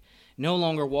like. No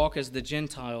longer walk as the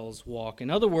Gentiles walk. In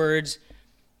other words,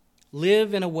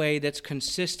 live in a way that's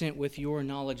consistent with your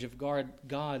knowledge of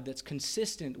God, that's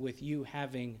consistent with you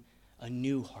having a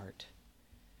new heart,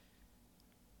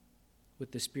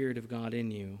 with the Spirit of God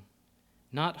in you.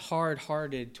 Not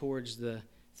hard-hearted towards the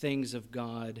things of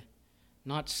God,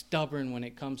 not stubborn when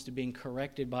it comes to being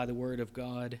corrected by the Word of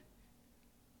God,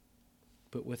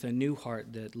 but with a new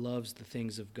heart that loves the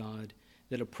things of God,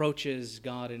 that approaches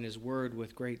God and His Word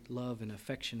with great love and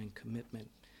affection and commitment.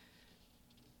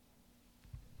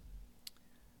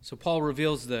 So Paul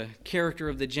reveals the character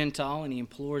of the Gentile, and he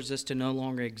implores us to no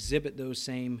longer exhibit those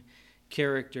same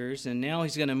characters. And now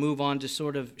he's going to move on to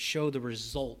sort of show the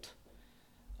result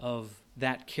of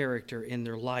that character in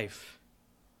their life.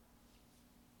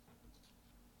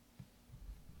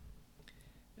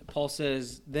 Paul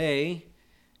says, they,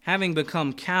 having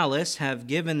become callous, have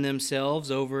given themselves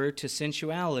over to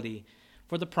sensuality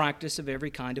for the practice of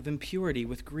every kind of impurity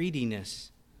with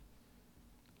greediness.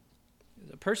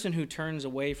 A person who turns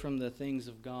away from the things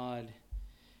of God,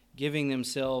 giving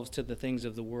themselves to the things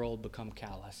of the world, become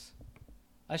callous.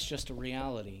 That's just a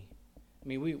reality. I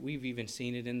mean, we've even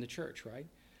seen it in the church, right?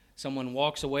 Someone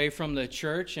walks away from the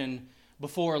church, and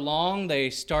before long, they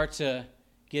start to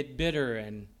get bitter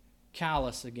and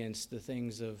callous against the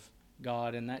things of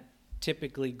God, and that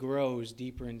typically grows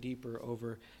deeper and deeper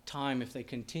over time if they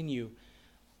continue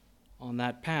on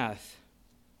that path.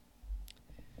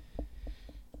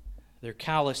 They're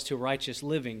callous to righteous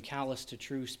living, callous to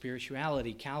true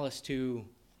spirituality, callous to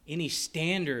any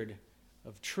standard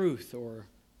of truth or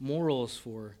morals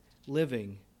for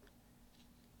living.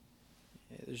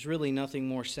 There's really nothing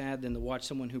more sad than to watch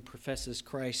someone who professes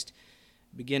Christ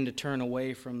begin to turn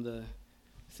away from the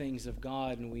things of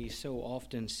God, and we so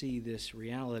often see this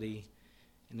reality.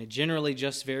 And it generally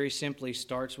just very simply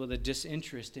starts with a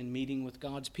disinterest in meeting with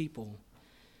God's people.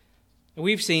 And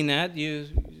we've seen that. You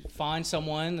find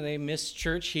someone, they miss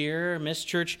church here, miss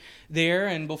church there,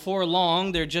 and before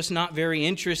long, they're just not very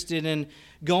interested in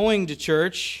going to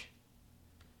church.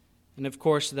 And of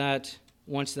course, that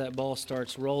once that ball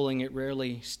starts rolling, it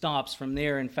rarely stops from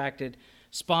there. In fact, it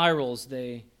spirals.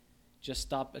 They just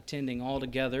stop attending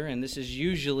altogether, and this is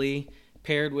usually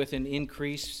paired with an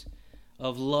increase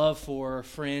of love for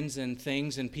friends and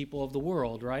things and people of the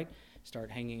world, right? Start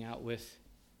hanging out with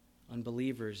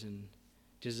unbelievers and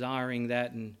desiring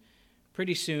that, and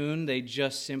pretty soon they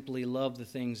just simply love the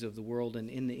things of the world, and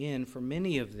in the end, for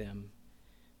many of them,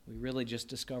 we really just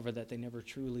discover that they never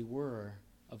truly were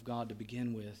of God to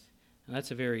begin with. And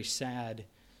that's a very sad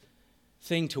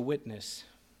thing to witness.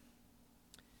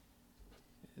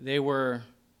 They were,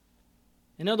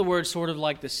 in other words, sort of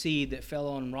like the seed that fell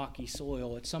on rocky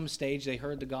soil. At some stage, they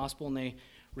heard the gospel and they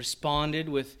responded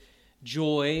with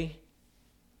joy,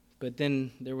 but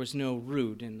then there was no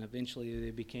root, and eventually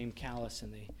they became callous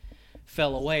and they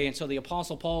fell away. And so the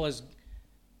Apostle Paul is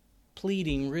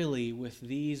pleading really with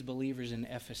these believers in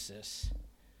Ephesus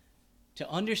to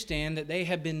understand that they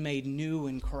have been made new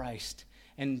in Christ.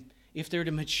 And if they're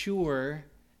to mature,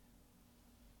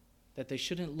 that they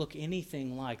shouldn't look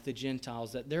anything like the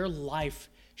Gentiles, that their life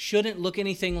shouldn't look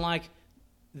anything like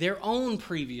their own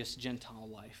previous Gentile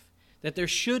life, that there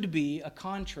should be a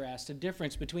contrast, a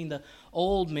difference between the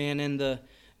old man and the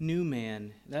new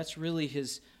man. That's really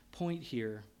his point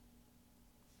here.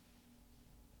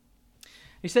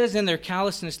 He says, in their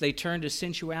callousness they turn to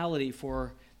sensuality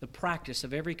for the practice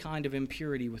of every kind of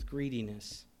impurity with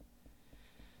greediness.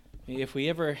 If we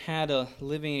ever had a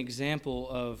living example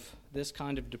of this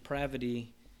kind of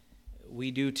depravity, we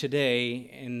do today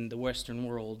in the Western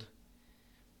world.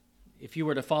 If you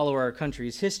were to follow our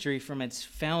country's history from its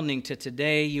founding to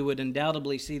today, you would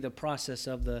undoubtedly see the process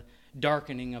of the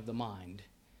darkening of the mind.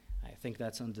 I think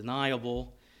that's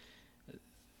undeniable.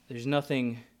 There's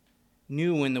nothing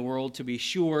new in the world, to be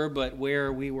sure, but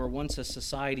where we were once a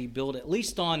society built at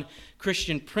least on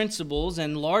Christian principles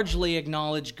and largely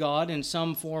acknowledged God in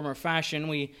some form or fashion,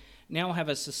 we now have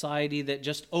a society that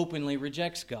just openly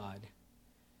rejects God.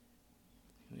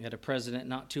 We had a president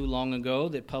not too long ago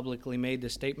that publicly made the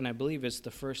statement, I believe it's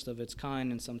the first of its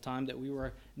kind in some time, that we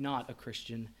were not a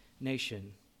Christian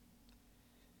nation.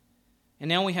 And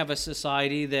now we have a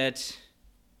society that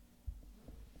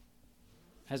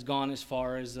has gone as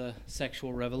far as a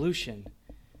sexual revolution.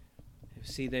 You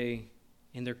see,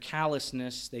 in their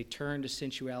callousness, they turn to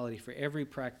sensuality for every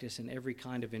practice and every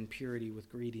kind of impurity with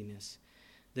greediness.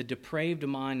 The depraved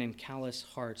mind and callous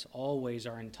hearts always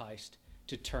are enticed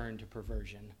to turn to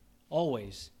perversion.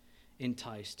 Always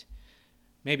enticed.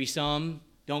 Maybe some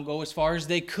don't go as far as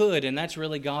they could, and that's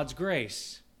really God's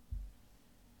grace.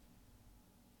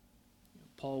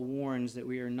 Paul warns that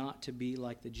we are not to be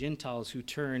like the Gentiles who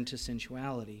turn to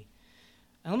sensuality.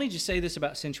 And let me just say this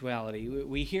about sensuality.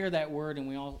 We hear that word and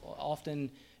we all often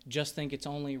just think it's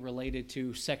only related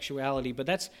to sexuality, but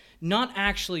that's not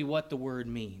actually what the word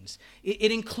means.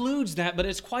 It includes that, but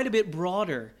it's quite a bit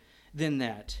broader than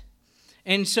that.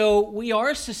 And so we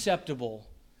are susceptible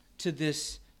to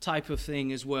this type of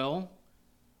thing as well.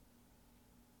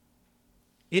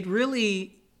 It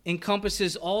really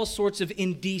encompasses all sorts of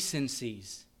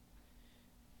indecencies.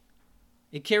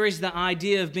 It carries the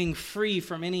idea of being free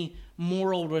from any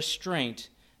moral restraint,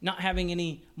 not having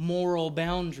any moral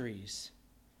boundaries.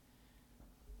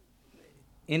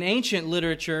 In ancient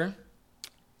literature,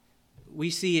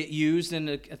 we see it used, and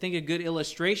I think a good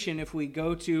illustration, if we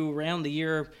go to around the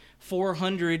year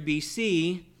 400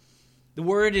 BC, the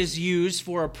word is used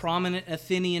for a prominent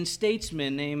Athenian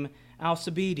statesman named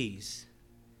Alcibiades.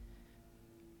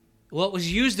 Well, it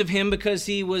was used of him because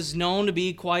he was known to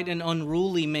be quite an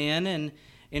unruly man, and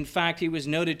in fact, he was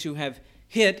noted to have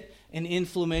hit an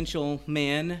influential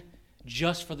man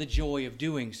just for the joy of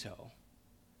doing so.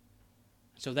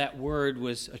 So that word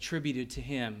was attributed to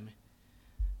him.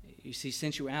 You see,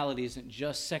 sensuality isn't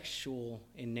just sexual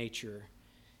in nature.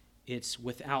 It's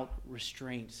without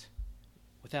restraint,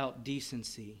 without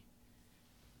decency.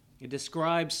 It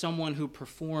describes someone who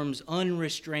performs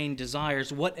unrestrained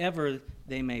desires, whatever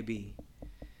they may be.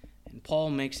 And Paul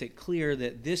makes it clear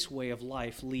that this way of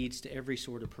life leads to every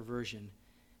sort of perversion,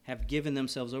 have given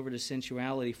themselves over to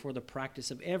sensuality for the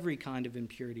practice of every kind of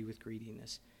impurity with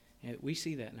greediness. And we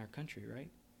see that in our country,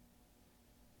 right?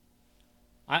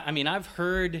 I mean, I've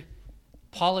heard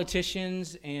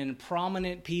politicians and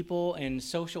prominent people and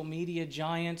social media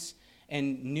giants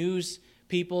and news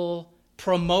people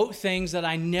promote things that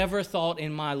I never thought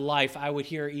in my life I would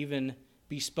hear even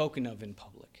be spoken of in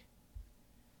public.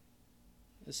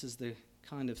 This is the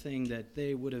kind of thing that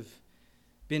they would have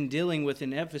been dealing with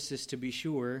in Ephesus, to be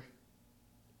sure.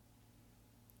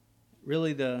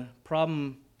 Really, the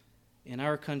problem in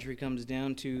our country comes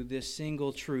down to this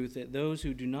single truth, that those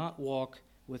who do not walk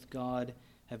with God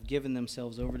have given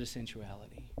themselves over to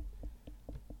sensuality.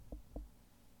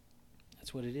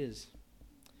 That's what it is.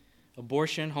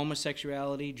 Abortion,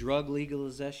 homosexuality, drug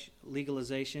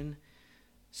legalization,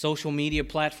 social media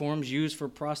platforms used for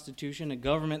prostitution, a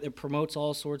government that promotes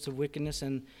all sorts of wickedness,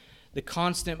 and the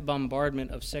constant bombardment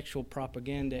of sexual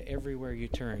propaganda everywhere you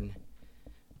turn.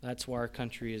 That's why our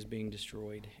country is being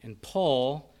destroyed. And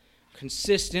Paul,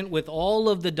 consistent with all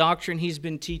of the doctrine he's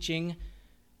been teaching,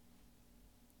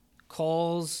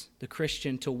 calls the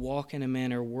Christian to walk in a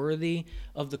manner worthy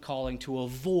of the calling, to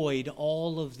avoid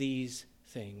all of these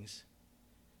things.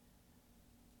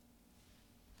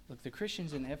 Look, the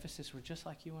Christians in Ephesus were just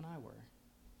like you and I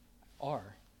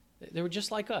are. They were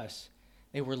just like us.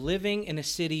 They were living in a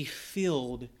city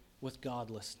filled with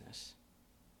godlessness.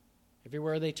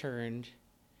 Everywhere they turned,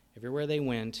 everywhere they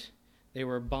went, they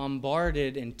were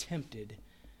bombarded and tempted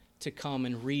to come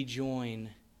and rejoin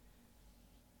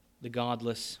the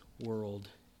godless world.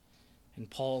 And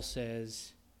Paul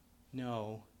says,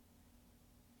 no,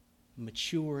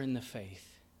 mature in the faith.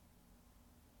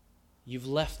 You've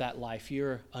left that life.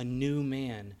 You're a new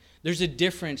man. There's a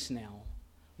difference now.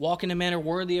 Walk in a manner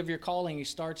worthy of your calling. He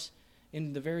starts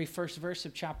in the very first verse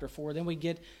of chapter 4. Then we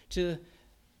get to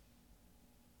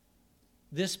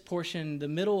this portion, the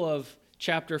middle of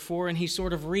chapter 4, and he's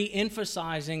sort of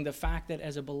re-emphasizing the fact that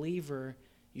as a believer,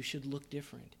 you should look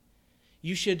different.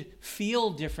 You should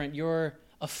feel different. Your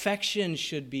affection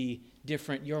should be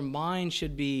different. Your mind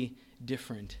should be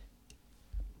different.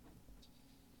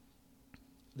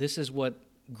 This is what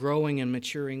growing and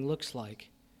maturing looks like.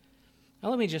 Now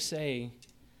let me just say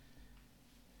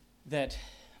that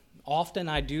often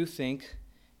I do think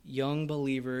young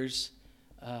believers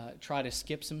try to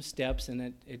skip some steps,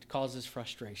 and it causes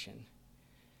frustration.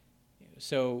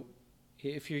 So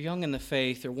if you're young in the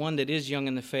faith, or one that is young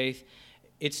in the faith,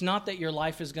 it's not that your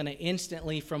life is going to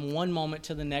instantly, from one moment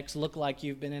to the next, look like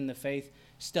you've been in the faith,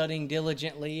 studying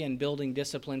diligently and building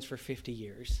disciplines for 50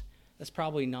 years. That's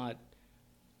probably not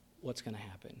what's going to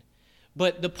happen.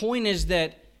 But the point is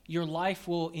that your life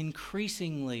will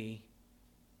increasingly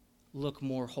look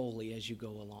more holy as you go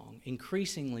along,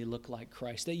 increasingly look like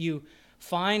Christ, that you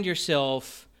find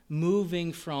yourself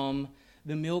moving from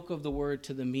the milk of the word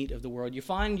to the meat of the word. You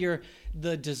find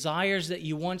the desires that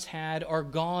you once had are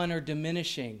gone or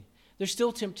diminishing. There's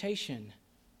still temptation,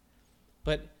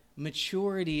 but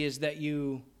maturity is that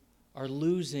you are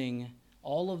losing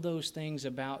all of those things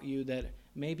about you that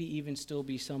maybe even still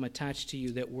be some attached to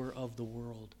you that were of the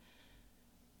world.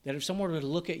 That if someone were to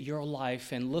look at your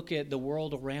life and look at the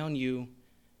world around you,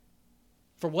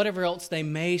 for whatever else they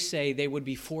may say, they would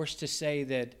be forced to say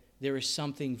that there is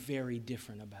something very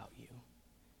different about you.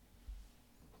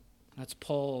 That's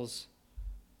Paul's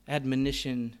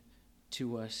admonition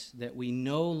to us, that we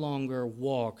no longer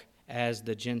walk as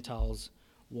the Gentiles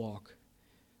walk.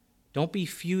 Don't be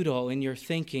futile in your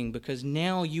thinking, because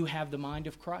now you have the mind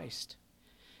of Christ.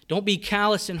 Don't be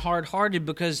callous and hard-hearted,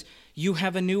 because you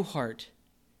have a new heart.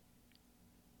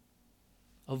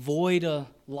 Avoid a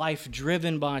life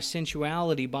driven by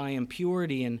sensuality, by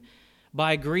impurity, and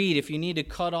by greed. If you need to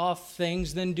cut off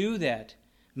things, then do that.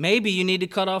 Maybe you need to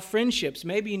cut off friendships.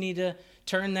 Maybe you need to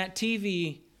turn that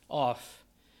TV off.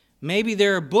 Maybe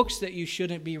there are books that you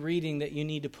shouldn't be reading that you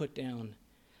need to put down.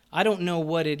 I don't know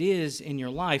what it is in your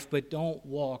life, but don't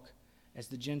walk as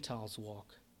the Gentiles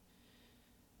walk.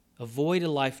 Avoid a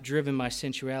life driven by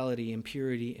sensuality,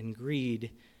 impurity, and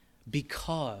greed,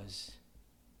 because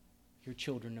you're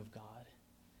children of God.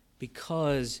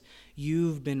 Because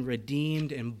you've been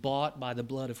redeemed and bought by the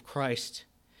blood of Christ.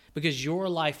 Because your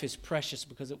life is precious,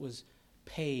 because it was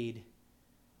paid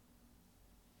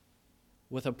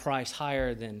with a price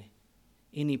higher than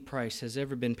any price has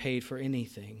ever been paid for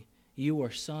anything. You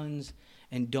are sons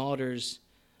and daughters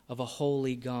of a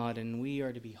holy God, and we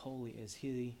are to be holy as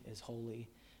He is holy.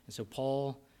 And so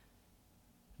Paul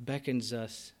beckons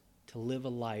us to live a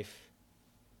life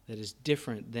that is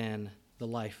different than the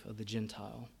life of the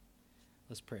Gentile.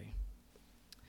 Let's pray.